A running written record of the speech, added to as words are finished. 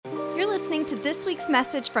listening to this week's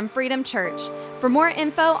message from Freedom Church. For more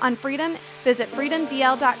info on Freedom, visit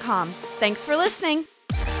freedomdl.com. Thanks for listening.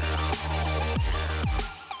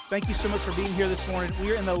 Thank you so much for being here this morning.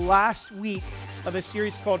 We are in the last week of a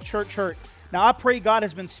series called Church Hurt. Now, I pray God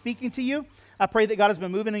has been speaking to you. I pray that God has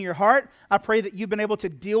been moving in your heart. I pray that you've been able to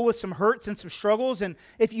deal with some hurts and some struggles. And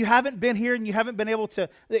if you haven't been here and you haven't been able to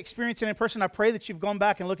experience it in person, I pray that you've gone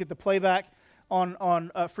back and looked at the playback on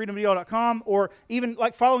freedomdl.com, or even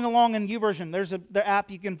like following along in YouVersion. There's the app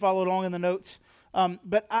you can follow along in the notes.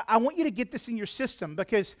 But I want you to get this in your system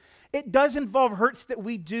because it does involve hurts that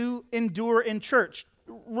we do endure in church.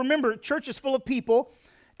 Remember, church is full of people,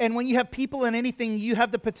 and when you have people in anything, you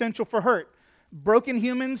have the potential for hurt. Broken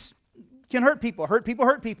humans can hurt people. Hurt people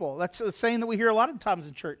hurt people. That's a saying that we hear a lot of times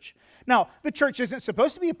in church. Now, the church isn't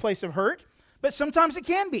supposed to be a place of hurt, but sometimes it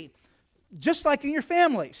can be, just like in your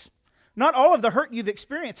families. Not all of the hurt you've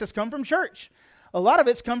experienced has come from church. A lot of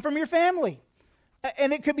it's come from your family.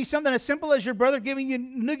 And it could be something as simple as your brother giving you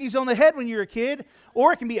noogies on the head when you were a kid,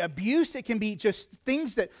 or it can be abuse. It can be just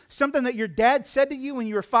something that your dad said to you when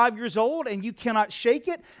you were 5 years old and you cannot shake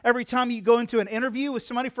it. Every time you go into an interview with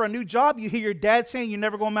somebody for a new job, you hear your dad saying, "You're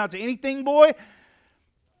never going to amount to anything, boy."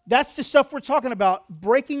 That's the stuff we're talking about,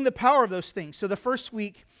 breaking the power of those things. So the first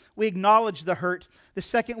week, we acknowledged the hurt. The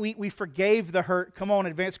second week, we forgave the hurt. Come on,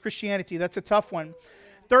 advanced Christianity. That's a tough one.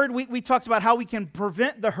 Third week, we talked about how we can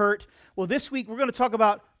prevent the hurt. Well, this week, we're going to talk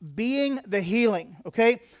about being the healing,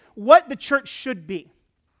 okay? What the church should be.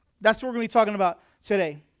 That's what we're going to be talking about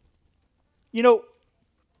today. You know,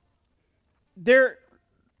 there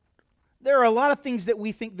are a lot of things that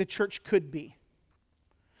we think the church could be.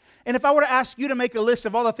 And if I were to ask you to make a list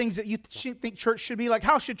of all the things that you think church should be, like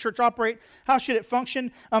how should church operate, how should it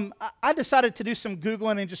function, I decided to do some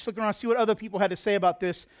Googling and just look around, see what other people had to say about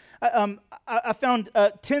this. I found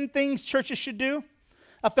 10 things churches should do.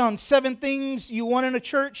 I found 7 things you want in a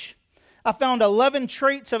church. I found 11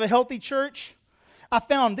 traits of a healthy church. I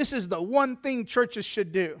found this is the one thing churches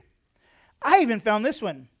should do. I even found this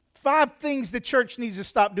one, 5 things the church needs to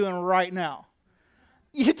stop doing right now.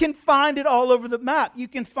 You can find it all over the map. You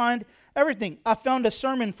can find everything. I found a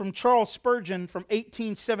sermon from Charles Spurgeon from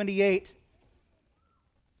 1878.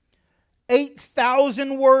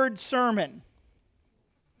 8,000-word sermon.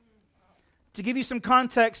 To give you some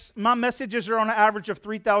context, my messages are on an average of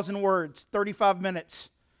 3,000 words, 35 minutes.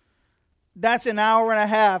 That's an hour and a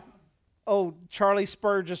half. Oh, Charlie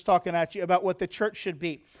Spurgeon is talking at you about what the church should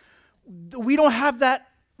be. We don't have that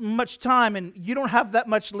much time, and you don't have that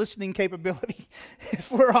much listening capability,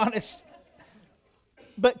 if we're honest.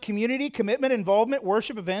 But community, commitment, involvement,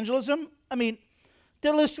 worship, evangelism, I mean,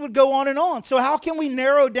 the list would go on and on. So how can we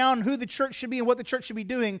narrow down who the church should be and what the church should be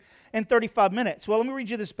doing in 35 minutes? Well, let me read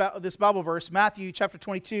you this Bible verse, Matthew chapter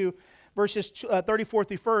 22, verses 34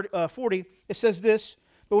 through 40. It says this,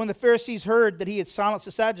 "But when the Pharisees heard that he had silenced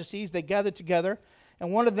the Sadducees, they gathered together,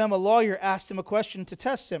 and one of them, a lawyer, asked him a question to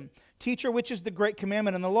test him. 'Teacher, which is the great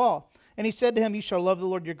commandment in the law?' And he said to him, 'You shall love the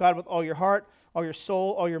Lord your God with all your heart, all your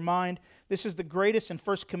soul, all your mind. This is the greatest and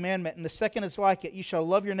first commandment. And the second is like it. You shall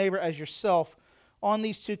love your neighbor as yourself. On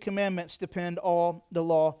these 2 commandments depend all the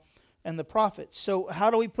law and the prophets.'" So how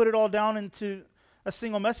do we put it all down into a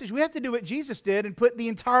single message? We have to do what Jesus did and put the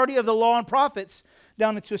entirety of the law and prophets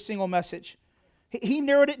down into a single message. He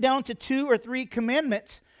narrowed it down to 2 or 3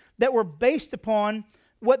 commandments that were based upon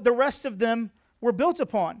what the rest of them were built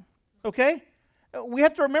upon, okay? We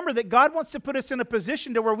have to remember that God wants to put us in a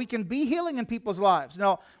position to where we can be healing in people's lives.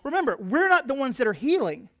 Now, remember, we're not the ones that are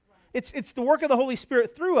healing. It's the work of the Holy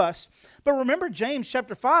Spirit through us. But remember James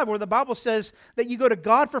chapter 5, where the Bible says that you go to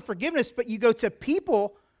God for forgiveness, but you go to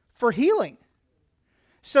people for healing.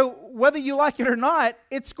 So whether you like it or not,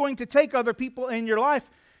 it's going to take other people in your life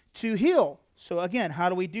to heal. So again, how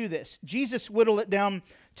do we do this? Jesus whittled it down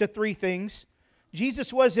to 3 things.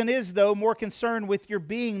 Jesus was and is, though, more concerned with your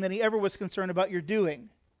being than he ever was concerned about your doing.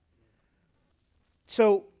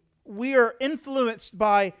 So we are influenced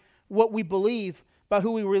by what we believe, by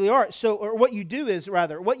who we really are. Or what you do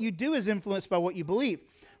is influenced by what you believe.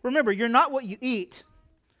 Remember, you're not what you eat.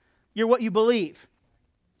 You're what you believe.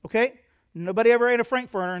 Okay? Nobody ever ate a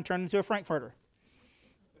Frankfurter and turned into a Frankfurter.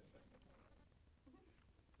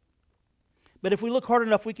 But if we look hard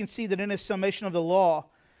enough, we can see that in his summation of the law,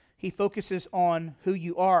 he focuses on who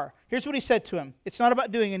you are. Here's what he said to him. It's not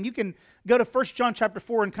about doing, and you can go to 1 John chapter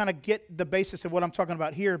 4 and kind of get the basis of what I'm talking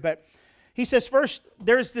about here. But he says, first,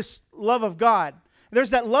 there's this love of God.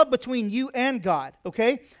 There's that love between you and God,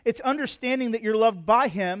 okay? It's understanding that you're loved by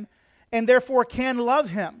him and therefore can love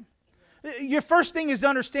him. Your first thing is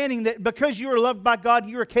understanding that because you are loved by God,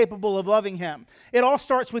 you are capable of loving Him. It all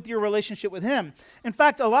starts with your relationship with Him. In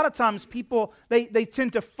fact, a lot of times people, they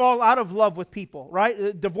tend to fall out of love with people,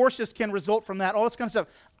 right? Divorces can result from that, all this kind of stuff.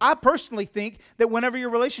 I personally think that whenever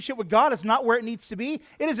your relationship with God is not where it needs to be,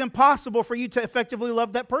 it is impossible for you to effectively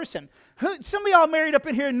love that person. Some of y'all married up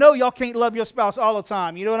in here know y'all can't love your spouse all the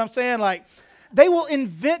time. You know what I'm saying? Like, they will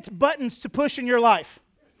invent buttons to push in your life.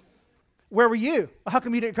 Where were you? How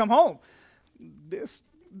come you didn't come home? This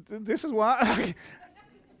is why.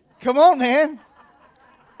 Come on, man.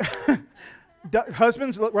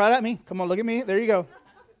 Husbands, look right at me. Come on, look at me. There you go.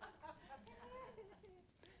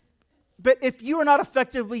 But if you are not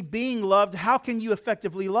effectively being loved, how can you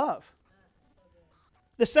effectively love?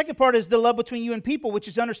 The second part is the love between you and people, which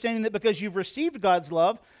is understanding that because you've received God's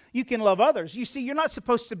love, you can love others. You see, you're not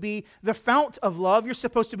supposed to be the fount of love. You're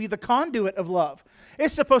supposed to be the conduit of love.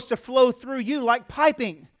 It's supposed to flow through you like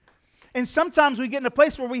piping. And sometimes we get in a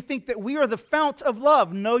place where we think that we are the fount of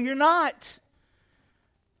love. No, you're not.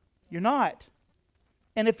 You're not.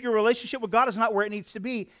 And if your relationship with God is not where it needs to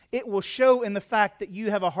be, it will show in the fact that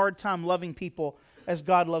you have a hard time loving people as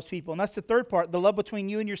God loves people. And that's the third part, the love between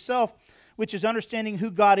you and yourself, which is understanding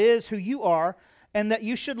who God is, who you are, and that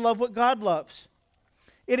you should love what God loves.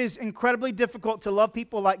 It is incredibly difficult to love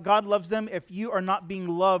people like God loves them if you are not being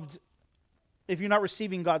loved, if you're not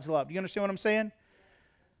receiving God's love. Do you understand what I'm saying?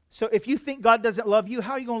 So if you think God doesn't love you,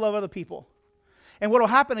 how are you going to love other people? And what will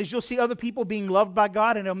happen is you'll see other people being loved by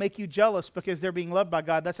God, and it'll make you jealous because they're being loved by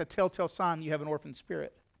God. That's a telltale sign you have an orphan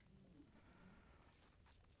spirit.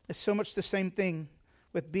 It's so much the same thing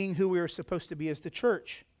with being who we are supposed to be as the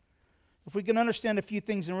church. If we can understand a few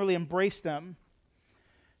things and really embrace them,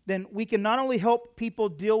 then we can not only help people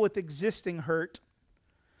deal with existing hurt,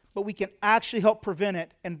 but we can actually help prevent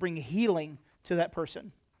it and bring healing to that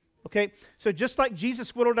person. Okay? So just like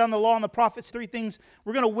Jesus whittled down the law and the prophets, 3 things,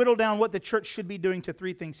 we're going to whittle down what the church should be doing to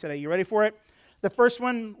 3 things today. You ready for it? The first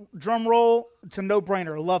one, drum roll, it's a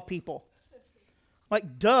no-brainer, love people.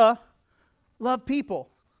 Like, duh, love people.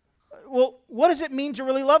 Well, what does it mean to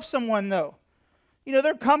really love someone, though? You know,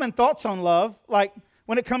 there are common thoughts on love. Like,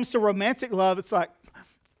 when it comes to romantic love, it's like,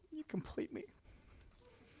 you complete me.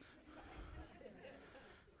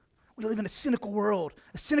 We live in a cynical world.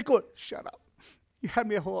 Shut up. You had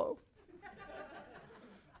me a hello.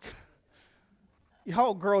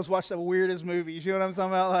 Y'all girls watch the weirdest movies. You know what I'm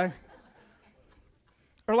talking about? Like,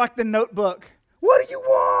 or like The Notebook. What do you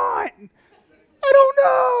want? I don't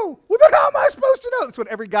know. Well, then how am I supposed to know? That's what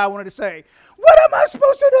every guy wanted to say. What am I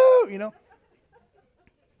supposed to do? You know?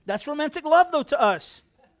 That's romantic love, though, to us.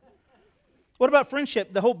 What about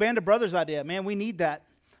friendship? The whole band of brothers idea. Man, we need that.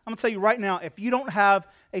 I'm going to tell you right now, if you don't have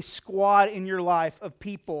a squad in your life of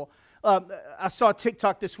people, I saw a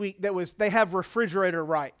TikTok this week they have refrigerator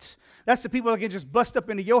rights. That's the people that can just bust up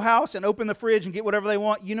into your house and open the fridge and get whatever they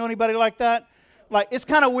want. You know anybody like that? Like, it's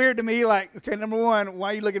kind of weird to me, like, okay, number one,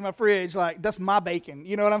 why are you looking at my fridge? Like, that's my bacon.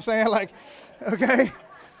 You know what I'm saying? Like, okay,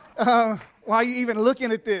 why are you even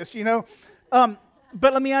looking at this, you know?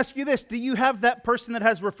 But let me ask you this. Do you have that person that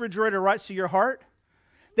has refrigerator rights to your heart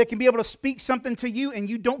that can be able to speak something to you and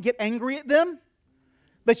you don't get angry at them?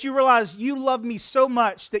 But you realize you love me so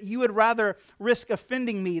much that you would rather risk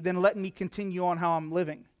offending me than letting me continue on how I'm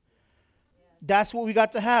living. That's what we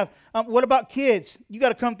got to have. What about kids? You got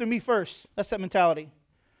to come through me first. That's that mentality.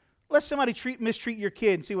 Let somebody mistreat your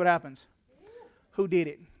kid and see what happens. Who did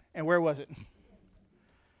it? And where was it?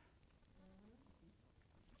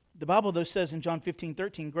 The Bible, though, says in John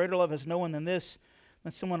 15:13, greater love has no one than this,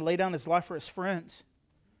 than someone lay down his life for his friends.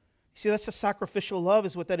 You see, that's a sacrificial love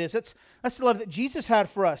is what that is. That's the love that Jesus had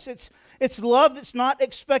for us. It's love that's not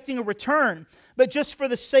expecting a return, but just for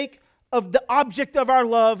the sake of the object of our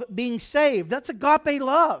love being saved. That's agape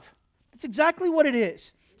love. That's exactly what it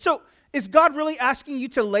is. So, is God really asking you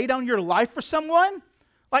to lay down your life for someone?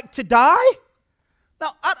 Like to die?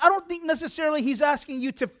 Now, I don't think necessarily he's asking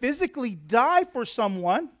you to physically die for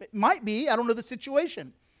someone. It might be. I don't know the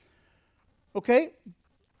situation. Okay?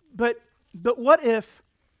 But what if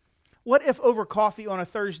over coffee on a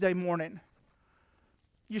Thursday morning,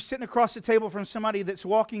 you're sitting across the table from somebody that's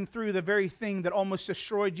walking through the very thing that almost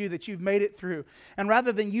destroyed you, that you've made it through. And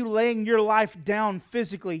rather than you laying your life down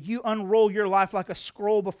physically, you unroll your life like a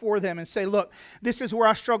scroll before them and say, look, this is where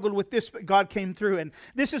I struggled with this, but God came through. And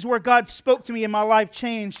this is where God spoke to me and my life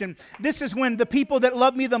changed. And this is when the people that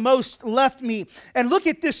loved me the most left me. And look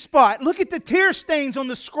at this spot. Look at the tear stains on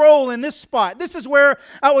the scroll in this spot. This is where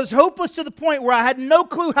I was hopeless to the point where I had no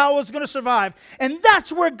clue how I was going to survive. And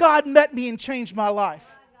that's where God met me and changed my life.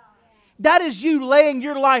 That is you laying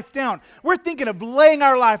your life down. We're thinking of laying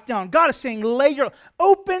our life down. God is saying,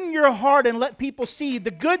 open your heart and let people see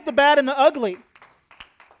the good, the bad, and the ugly.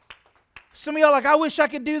 Some of y'all are like, I wish I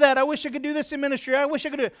could do that. I wish I could do this in ministry. I wish I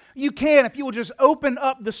could do it. You can if you will just open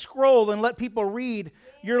up the scroll and let people read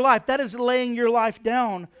your life. That is laying your life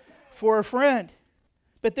down for a friend.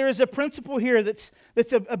 But there is a principle here that's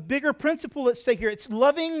a bigger principle at stake here. It's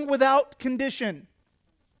loving without condition.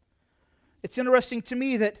 It's interesting to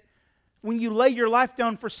me that when you lay your life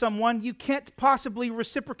down for someone, you can't possibly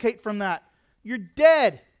reciprocate from that. You're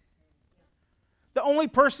dead. The only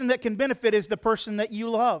person that can benefit is the person that you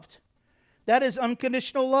loved. That is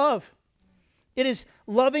unconditional love. It is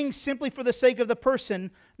loving simply for the sake of the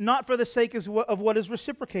person, not for the sake of what is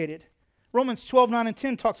reciprocated. Romans 12:9 and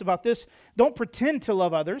 10 talks about this. Don't pretend to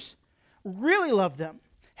love others. Really love them.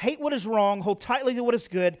 Hate what is wrong. Hold tightly to what is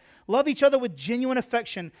good. Love each other with genuine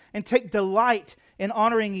affection and take delight in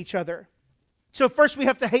honoring each other. So first we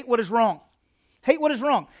have to hate what is wrong. Hate what is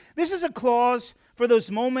wrong. This is a clause for those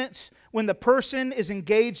moments when the person is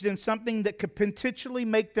engaged in something that could potentially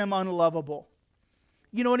make them unlovable.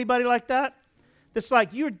 You know anybody like that? It's like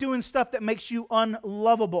you're doing stuff that makes you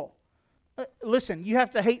unlovable. Listen, you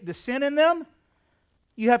have to hate the sin in them.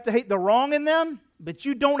 You have to hate the wrong in them, but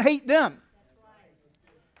you don't hate them.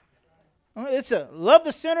 It's a love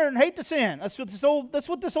the sinner and hate the sin. That's what this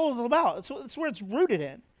whole is about. That's where it's rooted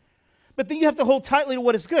in. But then you have to hold tightly to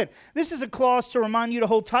what is good. This is a clause to remind you to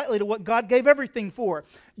hold tightly to what God gave everything for.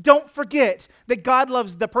 Don't forget that God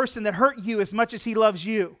loves the person that hurt you as much as He loves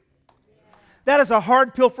you. That is a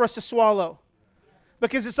hard pill for us to swallow.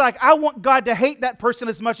 Because it's like, I want God to hate that person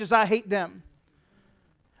as much as I hate them.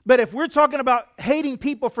 But if we're talking about hating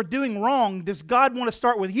people for doing wrong, does God want to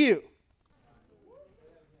start with you?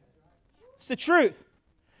 It's the truth.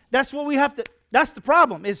 That's what we have to, that's the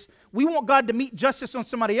problem, is we want God to meet justice on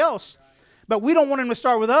somebody else, but we don't want Him to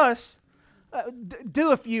start with us.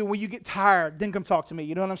 Do a few when you get tired, then come talk to me.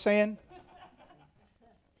 You know what I'm saying?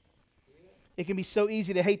 It can be so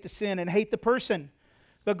easy to hate the sin and hate the person.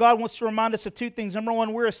 But God wants to remind us of two things. Number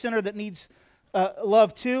one, we're a sinner that needs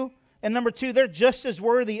love too. And number two, they're just as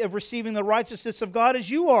worthy of receiving the righteousness of God as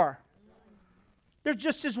you are. They're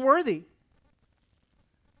just as worthy.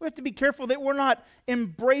 We have to be careful that we're not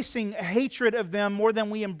embracing hatred of them more than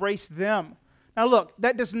we embrace them. Now look,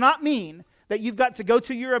 that does not mean that you've got to go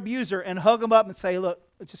to your abuser and hug them up and say, look,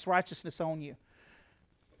 it's just righteousness on you.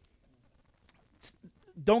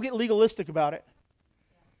 Don't get legalistic about it.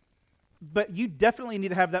 But you definitely need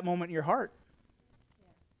to have that moment in your heart.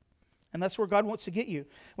 And that's where God wants to get you.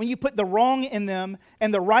 When you put the wrong in them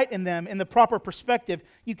and the right in them in the proper perspective,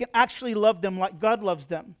 you can actually love them like God loves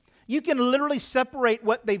them. You can literally separate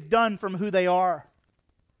what they've done from who they are.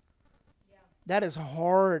 Yeah. That is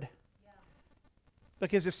hard. Yeah.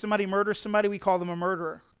 Because if somebody murders somebody, we call them a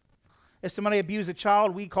murderer. If somebody abuses a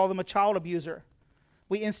child, we call them a child abuser.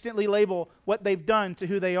 We instantly label what they've done to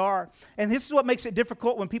who they are. And this is what makes it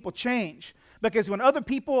difficult when people change. Because when other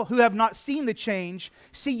people who have not seen the change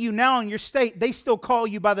see you now in your state, they still call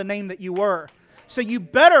you by the name that you were. So you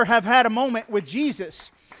better have had a moment with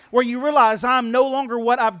Jesus where you realize I'm no longer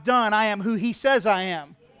what I've done. I am who He says I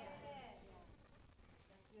am.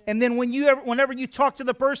 And then whenever you talk to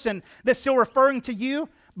the person that's still referring to you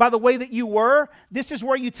by the way that you were, this is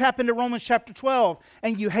where you tap into Romans chapter 12.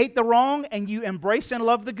 And you hate the wrong and you embrace and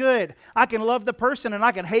love the good. I can love the person and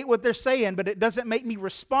I can hate what they're saying, but it doesn't make me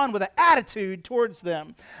respond with an attitude towards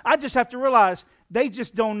them. I just have to realize they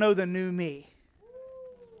just don't know the new me.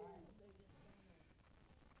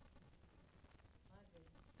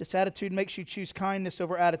 This attitude makes you choose kindness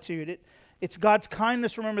over attitude. It's God's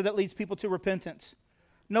kindness, remember, that leads people to repentance.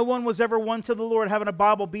 No one was ever won to the Lord having a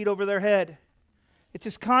Bible beat over their head. It's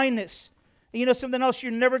His kindness. And you know something else?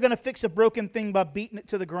 You're never going to fix a broken thing by beating it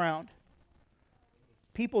to the ground.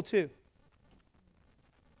 People too.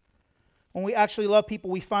 When we actually love people,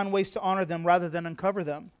 we find ways to honor them rather than uncover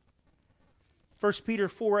them. 1 Peter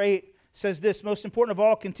 4:8 says this, most important of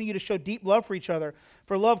all, continue to show deep love for each other,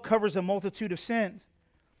 for love covers a multitude of sins.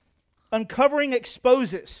 Uncovering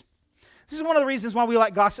exposes. This is one of the reasons why we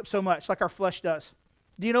like gossip so much, like our flesh does.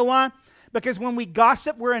 Do you know why? Because when we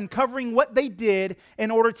gossip, we're uncovering what they did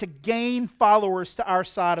in order to gain followers to our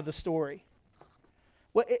side of the story.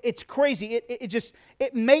 Well, it's crazy.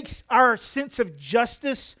 It makes our sense of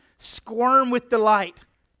justice squirm with delight.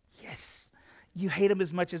 Yes, you hate them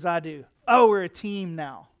as much as I do. Oh, we're a team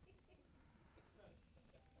now.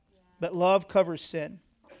 But love covers sin.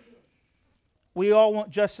 We all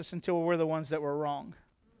want justice until we're the ones that were wrong.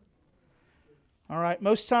 All right.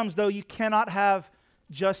 Most times, though, you cannot have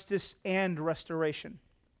justice and restoration.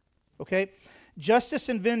 Okay? Justice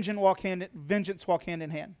and vengeance walk hand in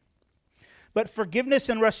hand. But forgiveness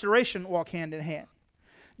and restoration walk hand in hand.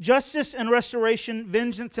 Justice and restoration,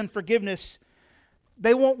 vengeance and forgiveness,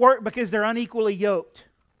 they won't work because they're unequally yoked.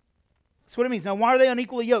 That's what it means. Now, why are they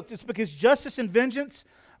unequally yoked? It's because justice and vengeance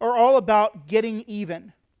are all about getting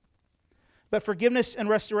even. But forgiveness and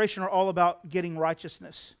restoration are all about getting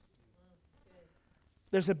righteousness.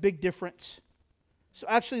 There's a big difference. So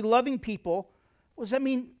actually loving people, what does that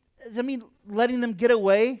mean? Does that mean letting them get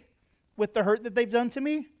away with the hurt that they've done to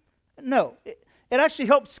me? No. It actually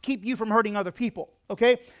helps keep you from hurting other people,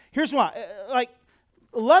 okay? Here's why.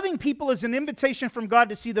 Loving people is an invitation from God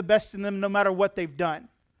to see the best in them no matter what they've done.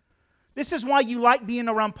 This is why you like being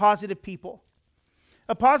around positive people.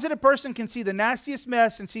 A positive person can see the nastiest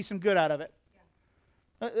mess and see some good out of it.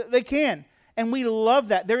 Yeah. They can. And we love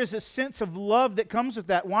that. There is a sense of love that comes with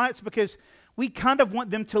that. Why? It's because we kind of want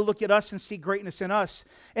them to look at us and see greatness in us.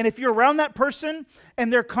 And if you're around that person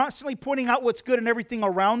and they're constantly pointing out what's good in everything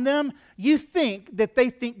around them, you think that they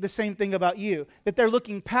think the same thing about you, that they're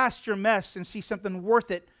looking past your mess and see something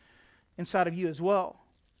worth it inside of you as well.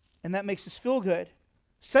 And that makes us feel good.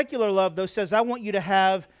 Secular love, though, says, I want you to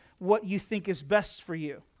have what you think is best for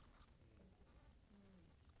you.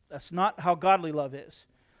 That's not how godly love is.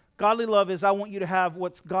 Godly love is, I want you to have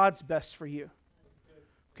what's God's best for you.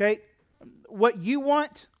 Okay? What you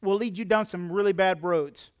want will lead you down some really bad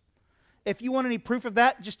roads. If you want any proof of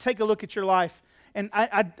that, just take a look at your life and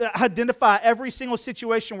identify every single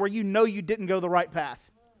situation where you know you didn't go the right path.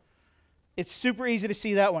 It's super easy to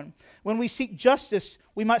see that one. When we seek justice,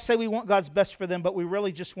 we might say we want God's best for them, but we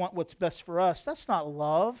really just want what's best for us. That's not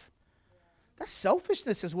love. That's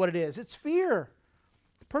selfishness is what it is. It's fear.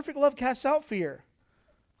 The perfect love casts out fear.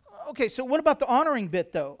 Okay, so what about the honoring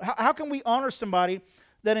bit, though? How can we honor somebody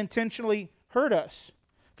that intentionally hurt us?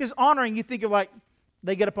 Because honoring, you think of like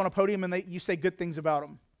they get up on a podium and you say good things about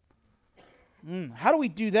them. How do we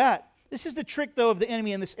do that? This is the trick, though, of the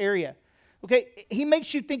enemy in this area. Okay, he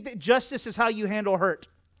makes you think that justice is how you handle hurt.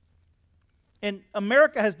 And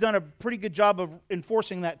America has done a pretty good job of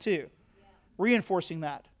enforcing that too, reinforcing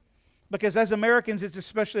that. Because as Americans, it's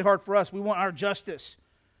especially hard for us. We want our justice.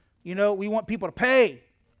 You know, we want people to pay.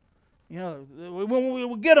 You know,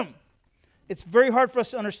 we'll get them. It's very hard for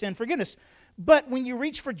us to understand forgiveness. But when you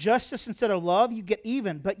reach for justice instead of love, you get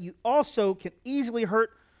even. But you also can easily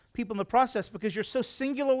hurt people in the process because you're so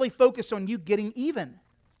singularly focused on you getting even.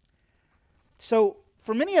 So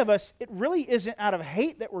for many of us, it really isn't out of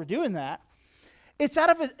hate that we're doing that. It's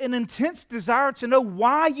out of an intense desire to know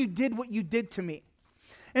why you did what you did to me.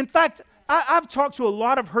 In fact, I've talked to a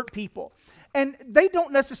lot of hurt people, and they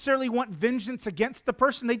don't necessarily want vengeance against the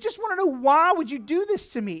person. They just want to know, why would you do this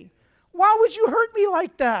to me? Why would you hurt me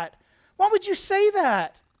like that? Why would you say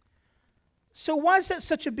that? So why is that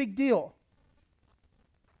such a big deal?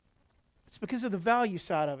 It's because of the value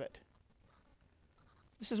side of it.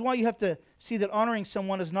 This is why you have to see that honoring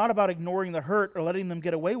someone is not about ignoring the hurt or letting them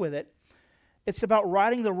get away with it. It's about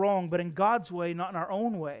righting the wrong, but in God's way, not in our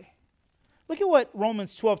own way. Look at what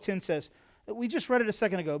Romans 12:10 says. We just read it a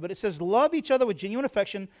second ago, but it says, love each other with genuine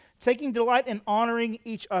affection, taking delight in honoring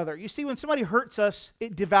each other. You see, when somebody hurts us,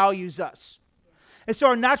 it devalues us. And so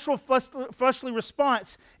our natural fleshly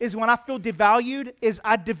response is, when I feel devalued, is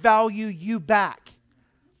I devalue you back.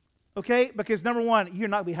 Okay? Because number one, you're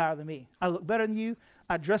not going to be higher than me. I look better than you.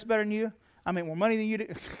 I dress better than you. I make more money than you do.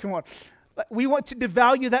 Come on. We want to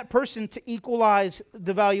devalue that person to equalize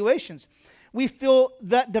the valuations. We feel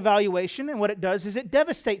that devaluation, and what it does is it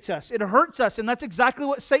devastates us. It hurts us, and that's exactly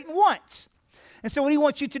what Satan wants. And so what he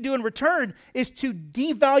wants you to do in return is to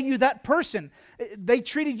devalue that person. They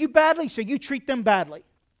treated you badly, so you treat them badly.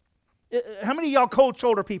 How many of y'all cold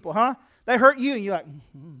shoulder people, huh? They hurt you, and you're like,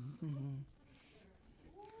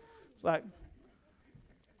 It's like,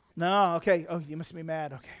 no, okay. Oh, you must be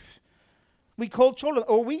mad. Okay. We cold shoulder,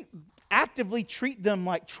 or we actively treat them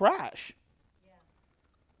like trash.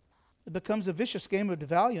 It becomes a vicious game of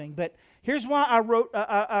devaluing. But here's why I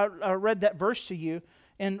read that verse to you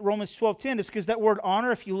in Romans 12:10. It's because that word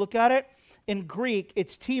honor, if you look at it, in Greek,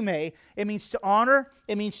 it's time. It means to honor.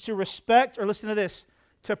 It means to respect, or listen to this,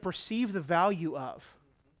 to perceive the value of.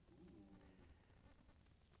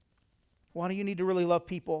 Why do you need to really love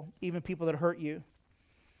people, even people that hurt you?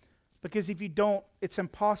 Because if you don't, it's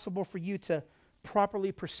impossible for you to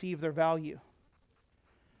properly perceive their value.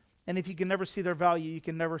 And if you can never see their value, you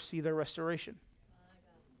can never see their restoration.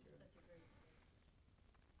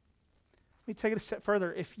 Let me take it a step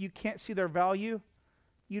further. If you can't see their value,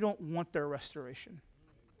 you don't want their restoration.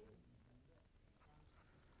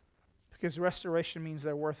 Because restoration means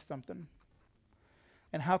they're worth something.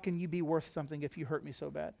 And how can you be worth something if you hurt me so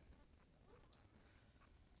bad?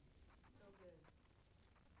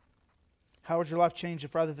 How would your life change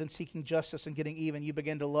if rather than seeking justice and getting even, you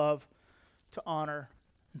begin to love, to honor,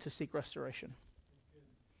 and to seek restoration?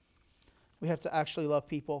 We have to actually love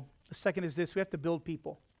people. The second is this: we have to build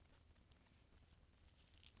people.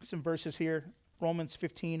 Some verses here, Romans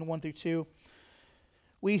 15, 1 through 2.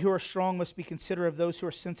 We who are strong must be considerate of those who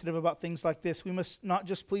are sensitive about things like this. We must not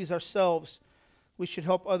just please ourselves. We should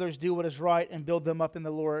help others do what is right and build them up in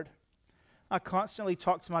the Lord. I constantly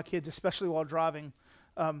talk to my kids, especially while driving,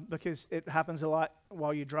 because it happens a lot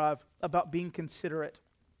while you drive, about being considerate.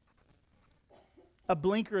 A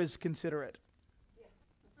blinker is considerate.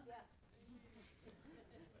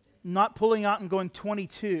 Not pulling out and going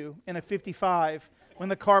 22 in a 55 when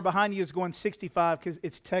the car behind you is going 65 because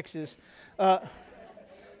it's Texas.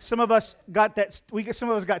 Some of us got that. Some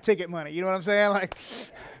of us got ticket money. You know what I'm saying?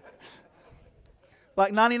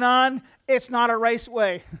 Like 99. It's not a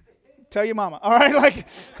raceway. Tell your mama. All right. Like,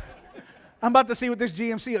 I'm about to see what this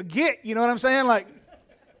GMC will get. You know what I'm saying? Like,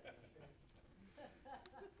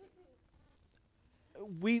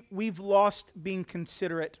 we've lost being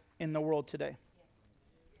considerate in the world today.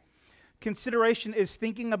 Consideration is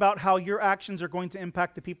thinking about how your actions are going to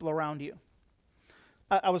impact the people around you.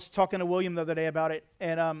 I was talking to William the other day about it,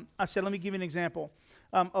 and I said, let me give you an example.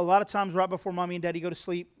 A lot of times right before Mommy and Daddy go to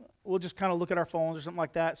sleep, we'll just kind of look at our phones or something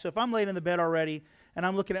like that. So if I'm laying in the bed already, and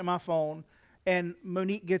I'm looking at my phone, and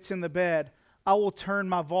Monique gets in the bed, I will turn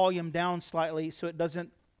my volume down slightly so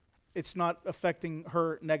it's not affecting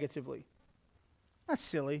her negatively. That's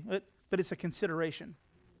silly, but it's a consideration.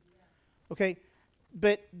 Okay?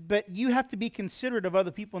 But you have to be considerate of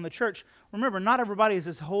other people in the church. Remember, not everybody is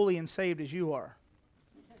as holy and saved as you are.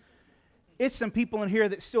 It's some people in here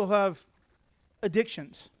that still have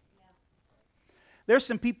addictions. There's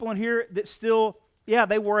some people in here that still,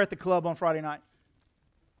 they were at the club on Friday night.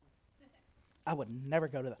 I would never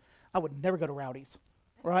go to Rowdy's,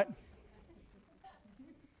 right?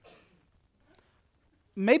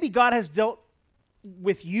 Maybe God has dealt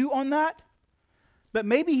with you on that, but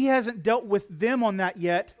maybe he hasn't dealt with them on that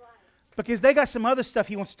yet because they got some other stuff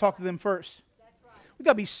he wants to talk to them first. We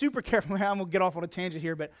got to be super careful. I'm going to get off on a tangent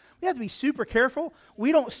here, but we have to be super careful.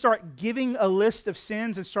 We don't start giving a list of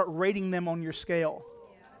sins and start rating them on your scale.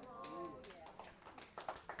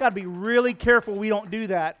 Got to be really careful we don't do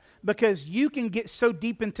that because you can get so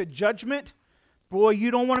deep into judgment. Boy,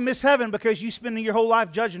 you don't want to miss heaven because you spending your whole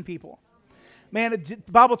life judging people. Man, the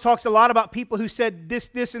Bible talks a lot about people who said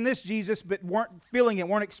this, and this, Jesus, but weren't feeling it,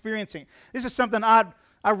 weren't experiencing. This is something I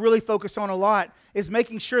really focus on a lot, is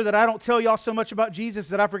making sure that I don't tell y'all so much about Jesus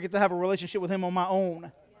that I forget to have a relationship with him on my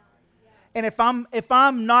own. And if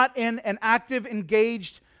I'm not in an active,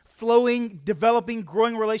 engaged, flowing, developing,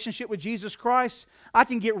 growing relationship with Jesus Christ, I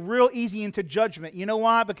can get real easy into judgment. You know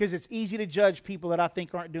why? Because it's easy to judge people that I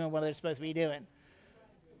think aren't doing what they're supposed to be doing.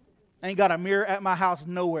 I ain't got a mirror at my house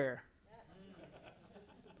nowhere.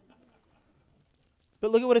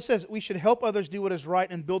 But look at what it says. We should help others do what is right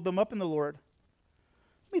and build them up in the Lord.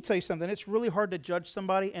 Let me tell you something. It's really hard to judge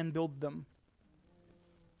somebody and build them.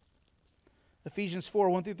 Ephesians 4,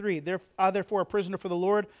 1 through 3. I, therefore, a prisoner for the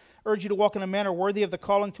Lord, urge you to walk in a manner worthy of the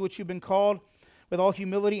calling to which you've been called, with all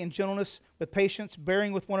humility and gentleness, with patience,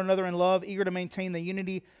 bearing with one another in love, eager to maintain the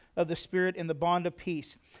unity of the Spirit in the bond of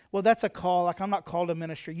peace. Well, that's a call. Like, I'm not called to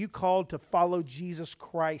ministry. You called to follow Jesus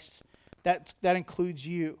Christ. That includes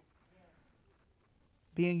you.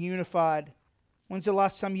 Being unified. When's the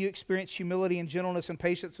last time you experienced humility and gentleness and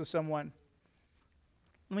patience with someone?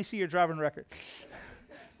 Let me see your driving record.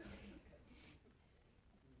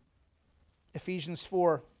 Ephesians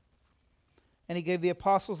 4. And he gave the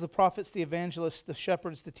apostles, the prophets, the evangelists, the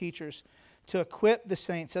shepherds, the teachers, to equip the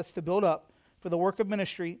saints, that's to build up, for the work of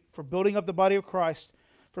ministry, for building up the body of Christ,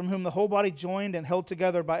 from whom the whole body joined and held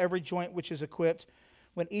together by every joint which is equipped,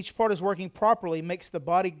 when each part is working properly, makes the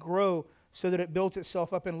body grow so that it builds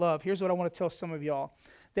itself up in love. Here's what I want to tell some of y'all,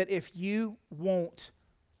 that if you won't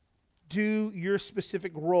do your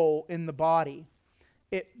specific role in the body,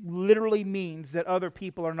 it literally means that other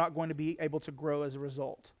people are not going to be able to grow as a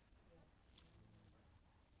result.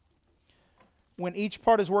 When each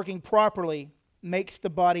part is working properly, makes the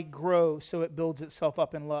body grow so it builds itself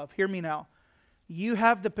up in love. Hear me now. You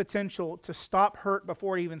have the potential to stop hurt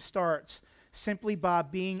before it even starts simply by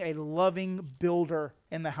being a loving builder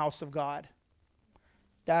in the house of God.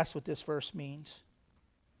 That's what this verse means.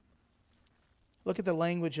 Look at the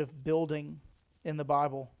language of building in the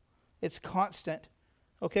Bible. It's constant.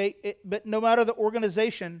 Okay? But no matter the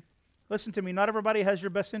organization, listen to me, not everybody has your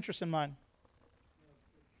best interest in mind.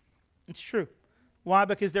 It's true. Why?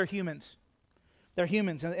 Because they're humans. They're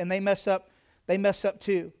humans, and they mess up. They mess up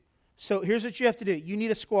too. So here's what you have to do. You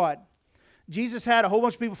need a squad. Jesus had a whole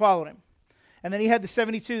bunch of people following him. And then he had the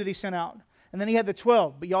 72 that he sent out. And then he had the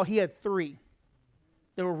 12. But y'all, he had 3.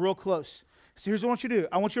 They were real close. So here's what I want you to do.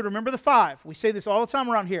 I want you to remember the 5. We say this all the time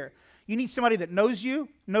around here. You need somebody that knows you,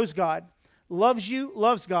 knows God, loves you,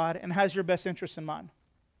 loves God, and has your best interests in mind.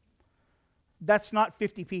 That's not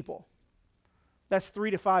 50 people. That's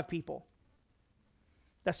 3 to 5 people.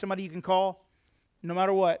 That's somebody you can call no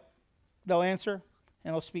matter what. They'll answer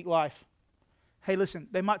and they'll speak life. Hey, listen,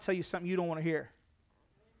 they might tell you something you don't want to hear.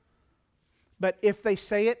 But if they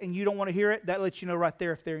say it and you don't want to hear it, that lets you know right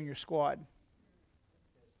there if they're in your squad.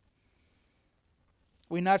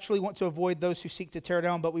 We naturally want to avoid those who seek to tear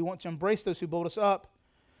down, but we want to embrace those who build us up.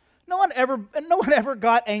 No one ever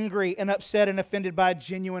got angry and upset and offended by a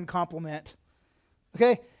genuine compliment.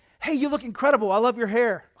 Okay? Hey, you look incredible. I love your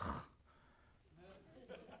hair.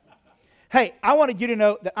 Hey, I wanted you to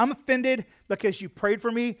know that I'm offended because you prayed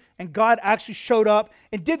for me and God actually showed up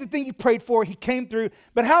and did the thing you prayed for. He came through.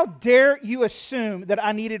 But how dare you assume that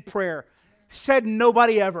I needed prayer? Said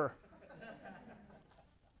nobody ever.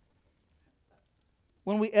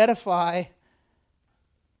 When we edify,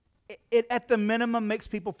 it at the minimum makes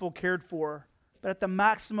people feel cared for, but at the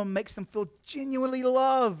maximum makes them feel genuinely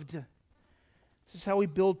loved. This is how we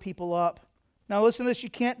build people up. Now listen to this, you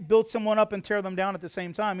can't build someone up and tear them down at the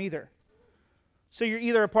same time either. So you're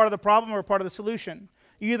either a part of the problem or a part of the solution.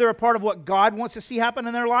 You're either a part of what God wants to see happen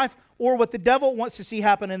in their life or what the devil wants to see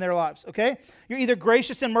happen in their lives, okay? You're either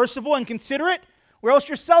gracious and merciful and considerate, or else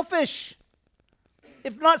you're selfish.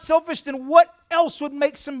 If not selfish, then what else would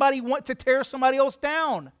make somebody want to tear somebody else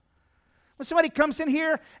down? When somebody comes in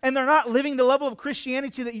here and they're not living the level of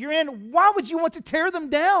Christianity that you're in, why would you want to tear them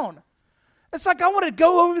down? It's like I want to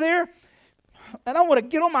go over there and I want to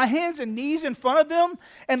get on my hands and knees in front of them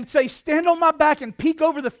and say, stand on my back and peek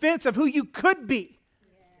over the fence of who you could be.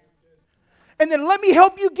 And then let me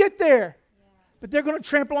help you get there. But they're going to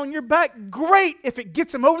trample on your back. Great. If it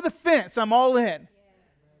gets them over the fence, I'm all in.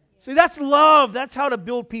 See, that's love. That's how to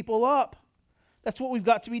build people up. That's what we've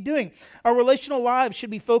got to be doing. Our relational lives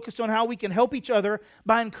should be focused on how we can help each other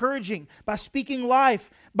by encouraging, by speaking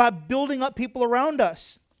life, by building up people around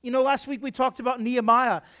us. You know, last week we talked about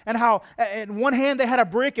Nehemiah and how in one hand they had a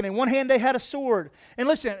brick and in one hand they had a sword. And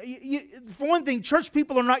listen, for one thing, church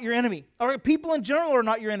people are not your enemy. All right, people in general are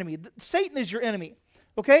not your enemy. Satan is your enemy,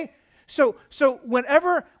 okay? So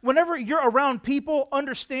whenever you're around people,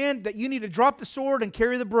 understand that you need to drop the sword and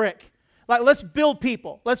carry the brick. Like, let's build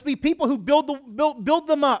people. Let's be people who build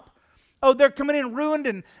them up. Oh, they're coming in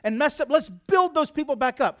ruined and messed up. Let's build those people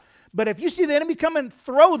back up. But if you see the enemy come and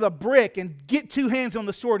throw the brick and get 2 hands on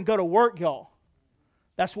the sword and go to work, y'all.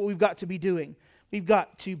 That's what we've got to be doing. We've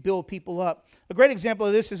got to build people up. A great example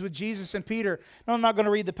of this is with Jesus and Peter. Now, I'm not going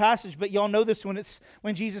to read the passage, but y'all know this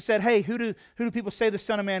when Jesus said, hey, who do people say the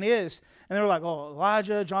Son of Man is? And they were like, oh,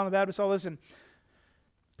 Elijah, John the Baptist, all this. And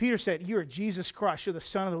Peter said, you are Jesus Christ. You're the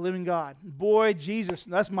Son of the living God. Boy, Jesus,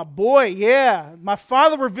 that's my boy, yeah. My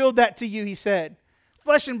Father revealed that to you, he said.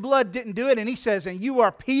 Flesh and blood didn't do it. And he says, and you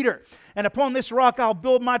are Peter. And upon this rock I'll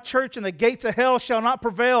build my church, and the gates of hell shall not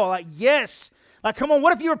prevail. Like, yes. Like, come on,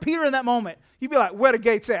 what if you were Peter in that moment? You'd be like, where the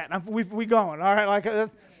gates at? We going, all right? Like,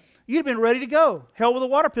 you'd have been ready to go. Hell with a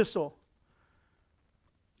water pistol.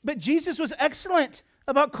 But Jesus was excellent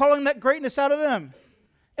about calling that greatness out of them.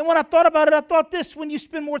 And when I thought about it, I thought this: when you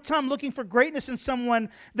spend more time looking for greatness in someone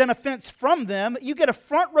than offense from them, you get a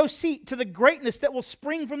front row seat to the greatness that will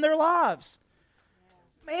spring from their lives.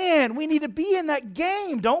 Man, we need to be in that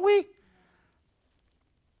game, don't we?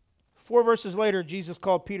 4 verses later, Jesus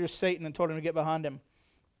called Peter Satan and told him to get behind him.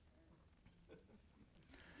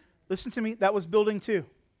 Listen to me, that was building too.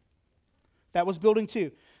 That was building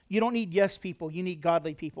too. You don't need yes people, you need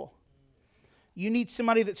godly people. You need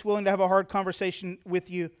somebody that's willing to have a hard conversation with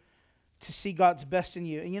you to see God's best in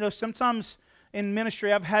you. And you know, sometimes in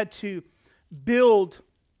ministry I've had to build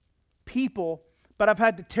people, but I've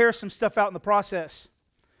had to tear some stuff out in the process.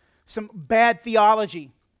 Some bad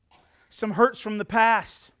theology, some hurts from the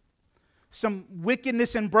past, some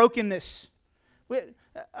wickedness and brokenness.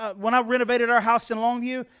 When I renovated our house in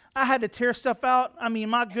Longview, I had to tear stuff out. I mean,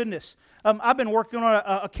 my goodness. I've been working on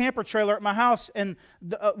a camper trailer at my house, and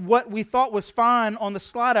what we thought was fine on the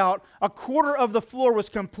slide out, a quarter of the floor was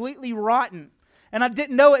completely rotten. And I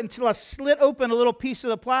didn't know it until I slit open a little piece of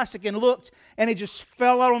the plastic and looked, and it just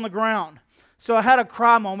fell out on the ground. So I had a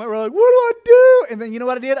cry moment. We're like, what do I do? And then you know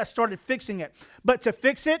what I did? I started fixing it. But to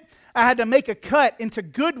fix it, I had to make a cut into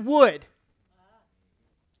good wood.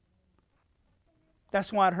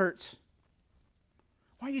 That's why it hurts.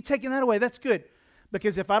 Why are you taking that away? That's good.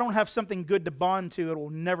 Because if I don't have something good to bond to, it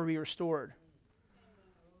will never be restored.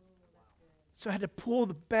 So I had to pull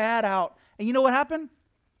the bad out. And you know what happened?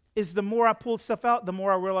 is the more I pulled stuff out, the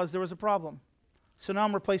more I realized there was a problem. So now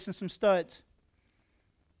I'm replacing some studs.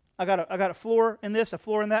 I got a floor in this, a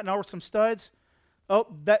floor in that, and over some studs. Oh,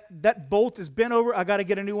 that bolt is bent over. I got to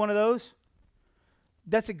get a new one of those.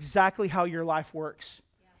 That's exactly how your life works.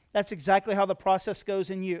 Yeah. That's exactly how the process goes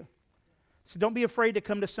in you. So don't be afraid to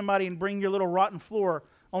come to somebody and bring your little rotten floor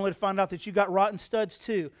only to find out that you got rotten studs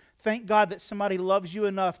too. Thank God that somebody loves you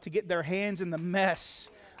enough to get their hands in the mess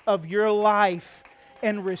of your life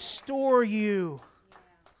and restore you.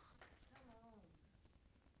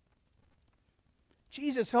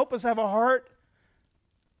 Jesus, help us have a heart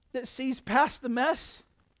that sees past the mess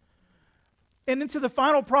and into the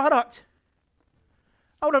final product.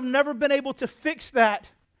 I would have never been able to fix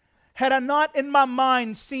that had I not in my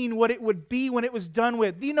mind seen what it would be when it was done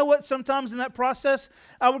with. Do you know what? Sometimes in that process,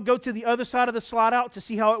 I would go to the other side of the slide out to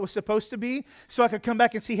see how it was supposed to be so I could come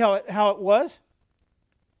back and see how it was.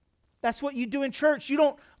 That's what you do in church. You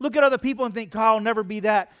don't look at other people and think, God, I'll never be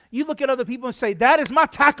that. You look at other people and say, that is my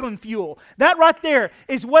tackling fuel. That right there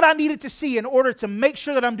is what I needed to see in order to make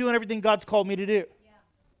sure that I'm doing everything God's called me to do. Yeah.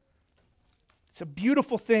 It's a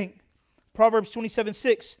beautiful thing. Proverbs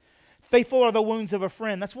 27:6, faithful are the wounds of a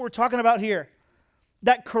friend. That's what we're talking about here.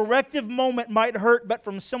 That corrective moment might hurt, but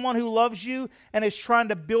from someone who loves you and is trying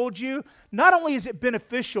to build you, not only is it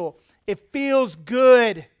beneficial, it feels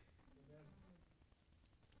good.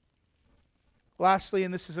 Lastly,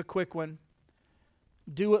 and this is a quick one,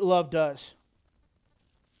 do what love does.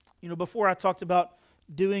 You know, before I talked about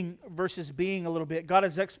doing versus being a little bit, God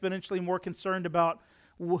is exponentially more concerned about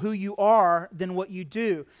who you are than what you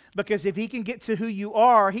do. Because if he can get to who you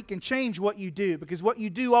are, he can change what you do. Because what you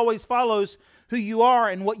do always follows who you are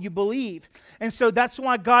and what you believe. And so that's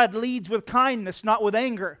why God leads with kindness, not with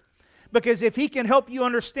anger. Because if he can help you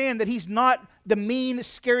understand that he's not the mean,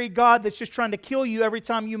 scary God that's just trying to kill you every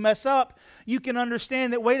time you mess up, you can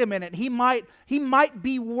understand that, wait a minute, he might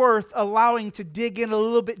be worth allowing to dig in a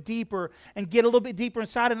little bit deeper and get a little bit deeper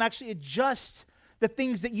inside and actually adjust the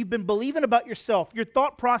things that you've been believing about yourself, your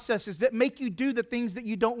thought processes that make you do the things that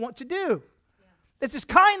you don't want to do. Yeah. It's this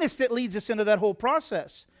kindness that leads us into that whole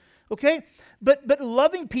process, okay? But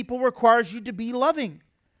loving people requires you to be loving.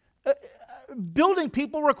 Building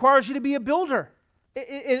people requires you to be a builder.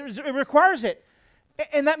 It requires it.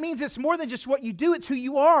 And that means it's more than just what you do, it's who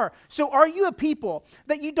you are. So are you a people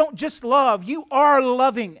that you don't just love, you are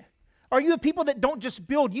loving? Are you a people that don't just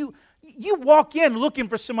build, you walk in looking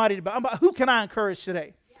for somebody to build? Who can I encourage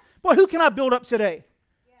today? Yeah. Boy, who can I build up today?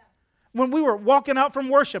 Yeah. When we were walking out from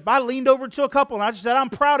worship, I leaned over to a couple and I just said, I'm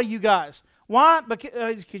proud of you guys. Why?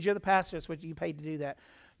 Because you're the pastor, that's what you paid to do that.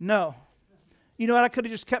 No. You know what? I could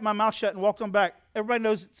have just kept my mouth shut and walked on back. Everybody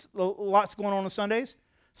knows a lot's going on Sundays.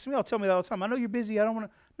 Some of y'all tell me that all the time. I know you're busy. I don't want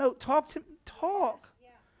to. No, talk. Yeah,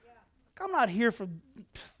 yeah. I'm not here for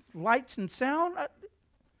lights and sound.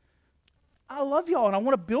 I love y'all and I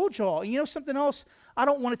want to build y'all. And you know something else? I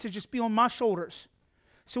don't want it to just be on my shoulders.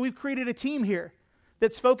 So we've created a team here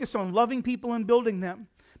that's focused on loving people and building them.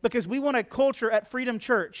 Because we want a culture at Freedom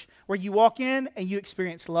Church where you walk in and you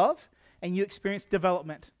experience love and you experience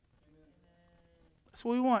development. That's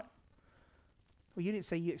what we want. Well, you didn't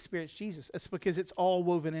say you experienced Jesus. It's because it's all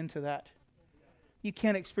woven into that. You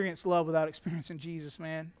can't experience love without experiencing Jesus,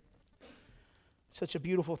 man. Such a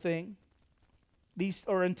beautiful thing. These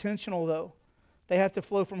are intentional, though. They have to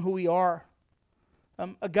flow from who we are.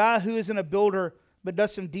 A guy who isn't a builder but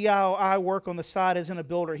does some DIY work on the side isn't a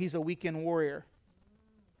builder. He's a weekend warrior.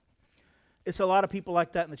 It's a lot of people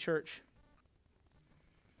like that in the church.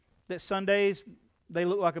 That Sundays, they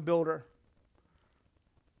look like a builder.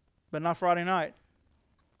 But not Friday night.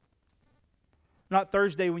 Not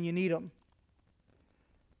Thursday when you need them.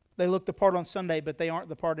 They look the part on Sunday, but they aren't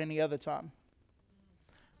the part any other time.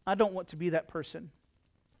 I don't want to be that person.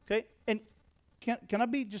 Okay? And can I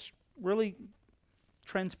be just really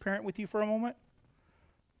transparent with you for a moment?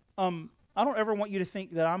 I don't ever want you to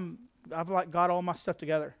think that I've like got all my stuff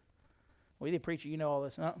together. Well, you're the preacher, you know all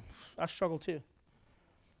this. No, I struggle too.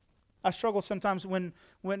 I struggle sometimes when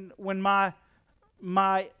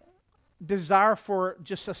my desire for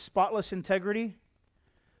just a spotless integrity,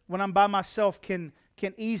 when I'm by myself, can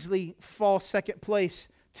easily fall second place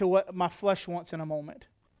to what my flesh wants in a moment.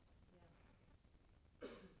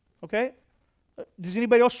 Okay? Does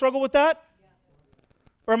anybody else struggle with that?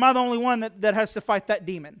 Or am I the only one that has to fight that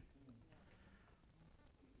demon?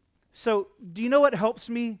 So, do you know what helps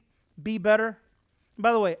me be better? And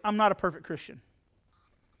by the way, I'm not a perfect Christian.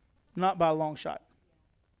 Not by a long shot.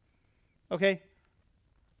 Okay?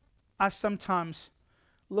 I sometimes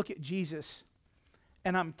look at Jesus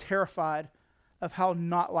and I'm terrified of how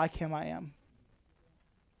not like him I am.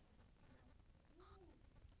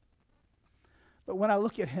 But when I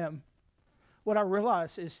look at him, what I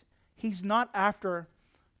realize is he's not after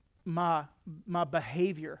my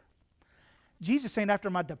behavior. Jesus ain't after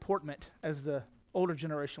my deportment, as the older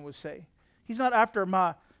generation would say. He's not after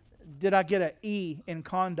did I get an E in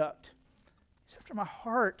conduct? He's after my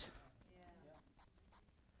heart.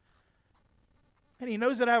 And he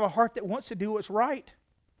knows that I have a heart that wants to do what's right.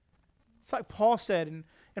 It's like Paul said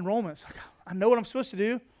in Romans, like, I know what I'm supposed to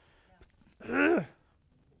do. Ugh.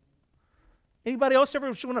 Anybody else ever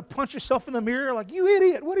want to punch yourself in the mirror like, you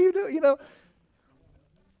idiot, what are you doing?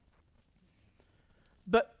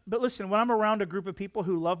 But listen, when I'm around a group of people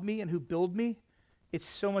who love me and who build me, it's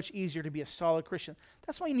so much easier to be a solid Christian.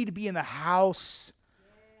 That's why you need to be in the house.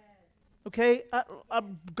 Okay?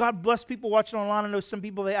 God bless people watching online. I know some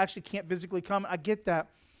people, they actually can't physically come. I get that.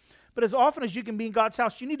 But as often as you can be in God's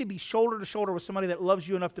house, you need to be shoulder to shoulder with somebody that loves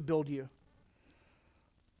you enough to build you.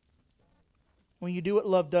 When you do what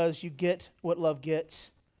love does, you get what love gets.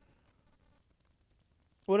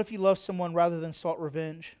 What if you love someone rather than sought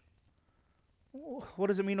revenge? What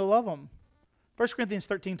does it mean to love them? 1 Corinthians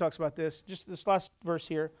 13 talks about this. Just this last verse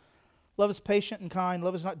here. Love is patient and kind.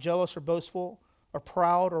 Love is not jealous or boastful or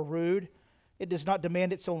proud or rude. It does not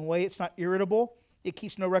demand its own way. It's not irritable. It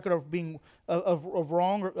keeps no record of being of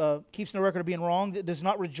wrong. Keeps no record of being wrong. It does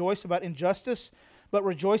not rejoice about injustice, but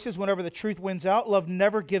rejoices whenever the truth wins out. Love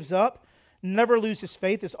never gives up, never loses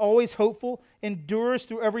faith, is always hopeful, endures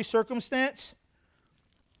through every circumstance.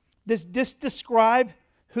 Does this describe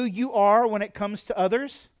who you are when it comes to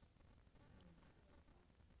others?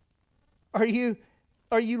 Are you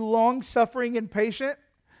long-suffering and patient?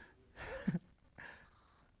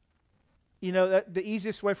 The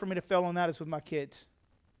easiest way for me to fail on that is with my kids.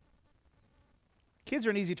 Kids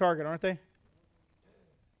are an easy target, aren't they?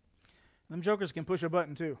 Them jokers can push a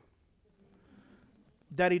button too.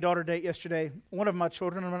 Daddy-daughter date yesterday. One of my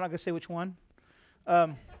children, I'm not going to say which one,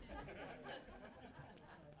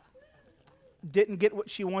 didn't get what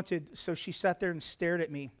she wanted, so she sat there and stared at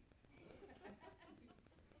me.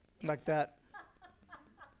 Like that.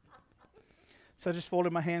 So I just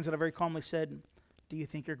folded my hands and I very calmly said, do you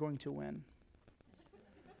think you're going to win?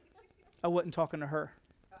 I wasn't talking to her.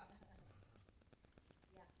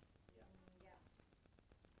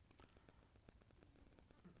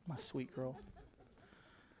 My sweet girl.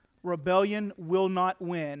 Rebellion will not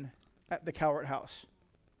win at the Cowart House.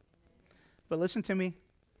 But listen to me.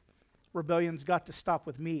 Rebellion's got to stop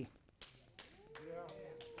with me.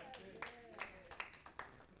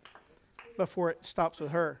 Before it stops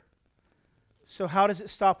with her. So how does it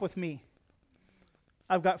stop with me?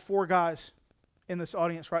 I've got 4 guys in this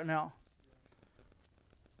audience right now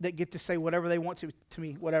that get to say whatever they want to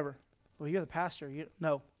me, whatever. Well, you're the pastor.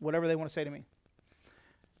 No, whatever they want to say to me.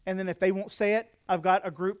 And then if they won't say it, I've got a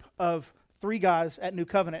group of 3 guys at New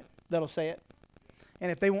Covenant that'll say it. And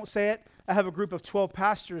if they won't say it, I have a group of 12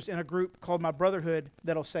 pastors in a group called My Brotherhood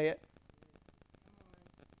that'll say it.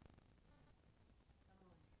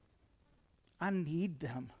 I need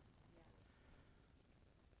them.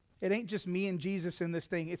 It ain't just me and Jesus in this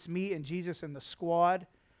thing. It's me and Jesus and the squad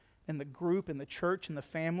and the group and the church and the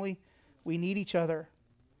family. We need each other.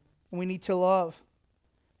 And we need to love.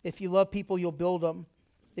 If you love people, you'll build them.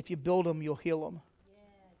 If you build them, you'll heal them. Yes.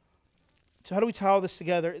 So how do we tie all this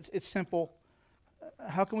together? It's simple.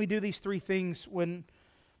 How can we do these 3 things when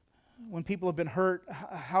people have been hurt?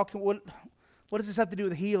 What does this have to do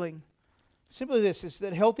with healing? Simply this, is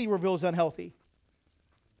that healthy reveals unhealthy.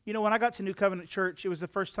 When I got to New Covenant Church, it was the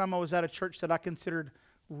first time I was at a church that I considered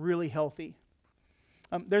really healthy.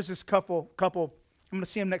 There's this couple, I'm going to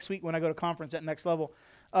see him next week when I go to conference at Next Level.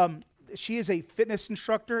 She is a fitness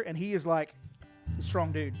instructor, and he is like a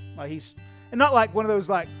strong dude. And not like one of those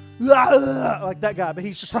like that guy, but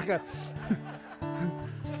he's just like a...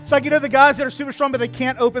 It's like, the guys that are super strong, but they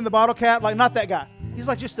can't open the bottle cap. Like, not that guy. He's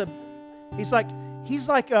like he's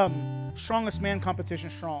like strongest man competition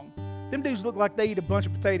strong. Them dudes look like they eat a bunch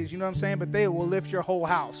of potatoes, you know what I'm saying? But they will lift your whole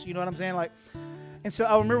house, you know what I'm saying? And so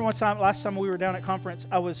I remember last time we were down at conference,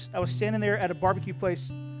 I was standing there at a barbecue place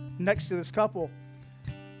next to this couple,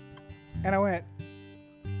 and I went,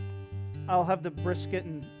 I'll have the brisket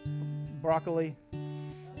and broccoli.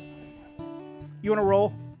 You want to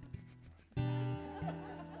roll?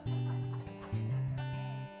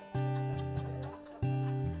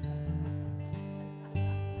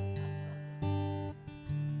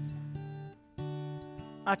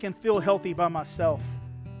 I can feel healthy by myself.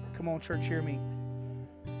 Come on, church, hear me.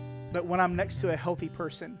 But when I'm next to a healthy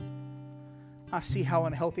person, I see how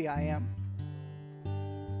unhealthy I am.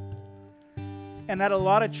 And at a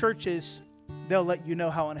lot of churches, they'll let you know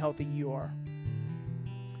how unhealthy you are.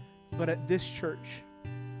 But at this church,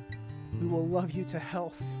 we will love you to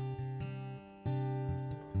health.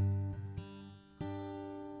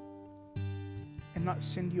 And not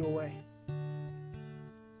send you away.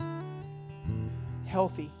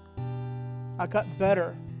 Healthy. I got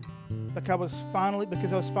better because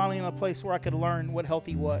I was finally in a place where I could learn what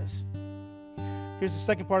healthy was. Here's the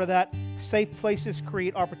second part of that. Safe places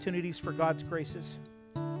create opportunities for God's graces.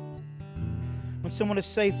 When someone is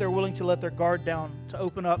safe, they're willing to let their guard down, to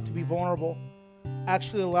open up, to be vulnerable,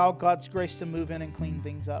 actually allow God's grace to move in and clean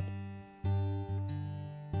things up.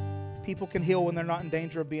 People can heal when they're not in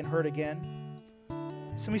danger of being hurt again.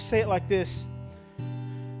 So let me say it like this.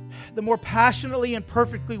 The more passionately and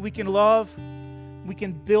perfectly we can love, we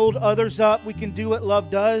can build others up, we can do what love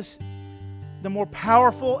does, the more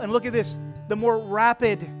powerful, and look at this, the more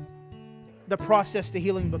rapid the process to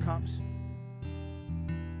healing becomes.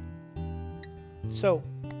 So,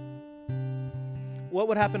 what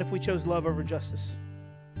would happen if we chose love over justice?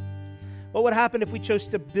 What would happen if we chose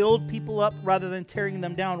to build people up rather than tearing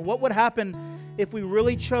them down? What would happen if we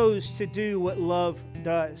really chose to do what love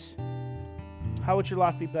does? How would your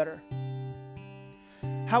life be better?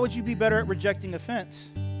 How would you be better at rejecting offense?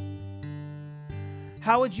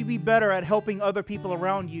 How would you be better at helping other people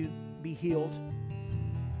around you be healed?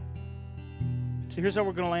 So here's how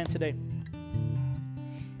we're going to land today.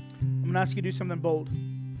 I'm going to ask you to do something bold.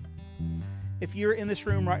 If you're in this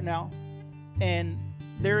room right now and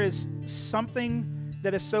there is something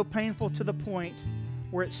that is so painful to the point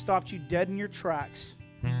where it stopped you dead in your tracks,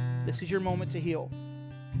 this is your moment to heal.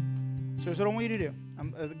 So here's what I want you to do.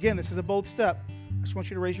 Again, this is a bold step. I just want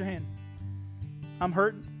you to raise your hand. I'm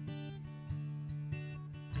hurting.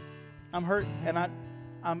 I'm hurt, and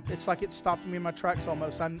it's like it stopped me in my tracks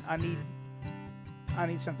almost. I need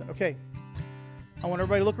something. Okay. I want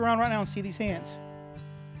everybody to look around right now and see these hands.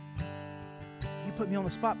 You put me on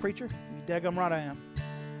the spot, preacher. You daggum right I am.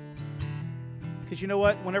 Because you know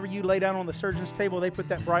what? Whenever you lay down on the surgeon's table, they put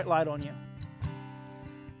that bright light on you.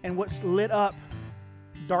 And what's lit up,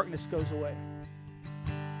 darkness goes away.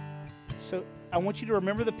 So I want you to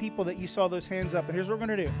remember the people that you saw those hands up. And here's what we're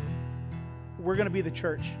going to do. We're going to be the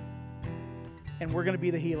church. And we're going to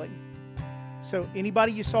be the healing. So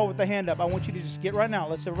anybody you saw with the hand up, I want you to just get right now.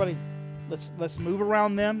 Let's move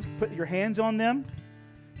around them. Put your hands on them.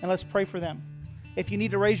 And let's pray for them. If you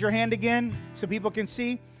need to raise your hand again so people can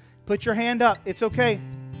see, put your hand up. It's okay.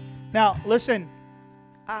 Now, listen.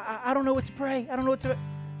 I don't know what to pray. I don't know what to...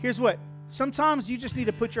 Here's what. Sometimes you just need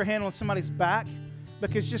to put your hand on somebody's back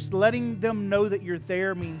because just letting them know that you're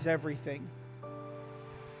there means everything.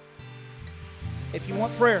 If you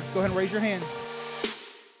want prayer, go ahead and raise your hand.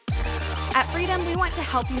 At Freedom, we want to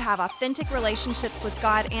help you have authentic relationships with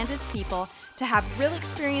God and His people, to have real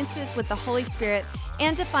experiences with the Holy Spirit,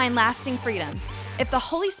 and to find lasting freedom. If the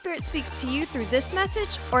Holy Spirit speaks to you through this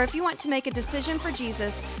message, or if you want to make a decision for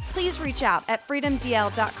Jesus, please reach out at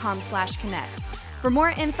freedomdl.com/connect. For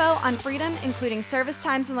more info on Freedom, including service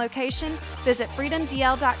times and location, visit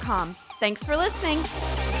freedomdl.com. Thanks for listening.